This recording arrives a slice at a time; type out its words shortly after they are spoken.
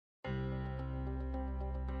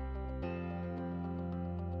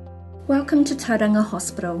Welcome to Tauranga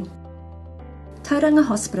Hospital. Tauranga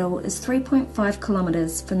Hospital is 3.5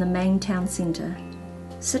 kilometres from the main town centre,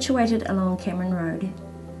 situated along Cameron Road.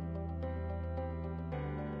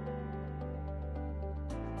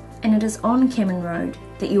 And it is on Cameron Road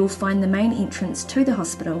that you will find the main entrance to the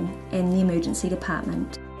hospital and the emergency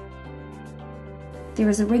department. There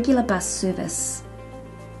is a regular bus service,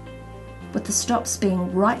 with the stops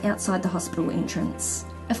being right outside the hospital entrance.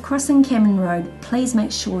 If crossing Cameron Road, please make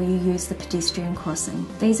sure you use the pedestrian crossing.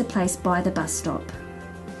 These are placed by the bus stop,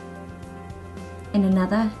 and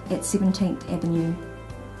another at 17th Avenue.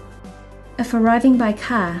 If arriving by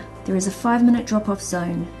car, there is a 5-minute drop-off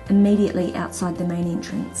zone immediately outside the main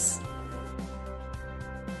entrance.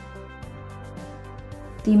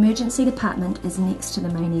 The emergency department is next to the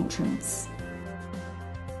main entrance.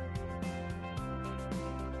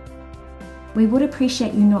 We would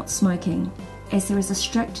appreciate you not smoking, as there is a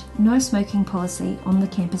strict no smoking policy on the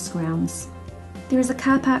campus grounds. There is a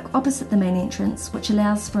car park opposite the main entrance which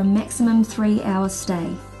allows for a maximum 3-hour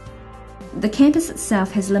stay. The campus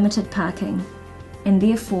itself has limited parking and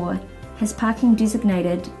therefore has parking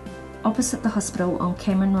designated opposite the hospital on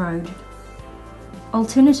Cameron Road.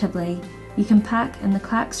 Alternatively, you can park in the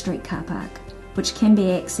Clark Street car park, which can be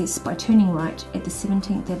accessed by turning right at the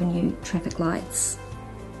 17th Avenue traffic lights.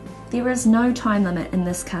 There is no time limit in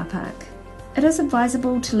this car park. It is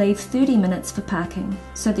advisable to leave 30 minutes for parking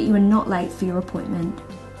so that you are not late for your appointment.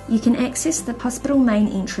 You can access the hospital main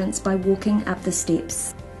entrance by walking up the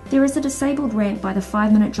steps. There is a disabled ramp by the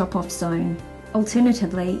 5-minute drop-off zone.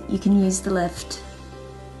 Alternatively, you can use the lift.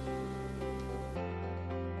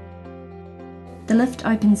 The lift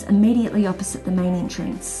opens immediately opposite the main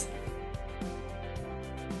entrance.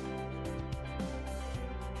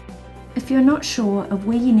 If you're not sure of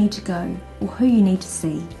where you need to go or who you need to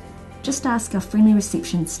see, just ask our friendly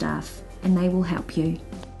reception staff and they will help you.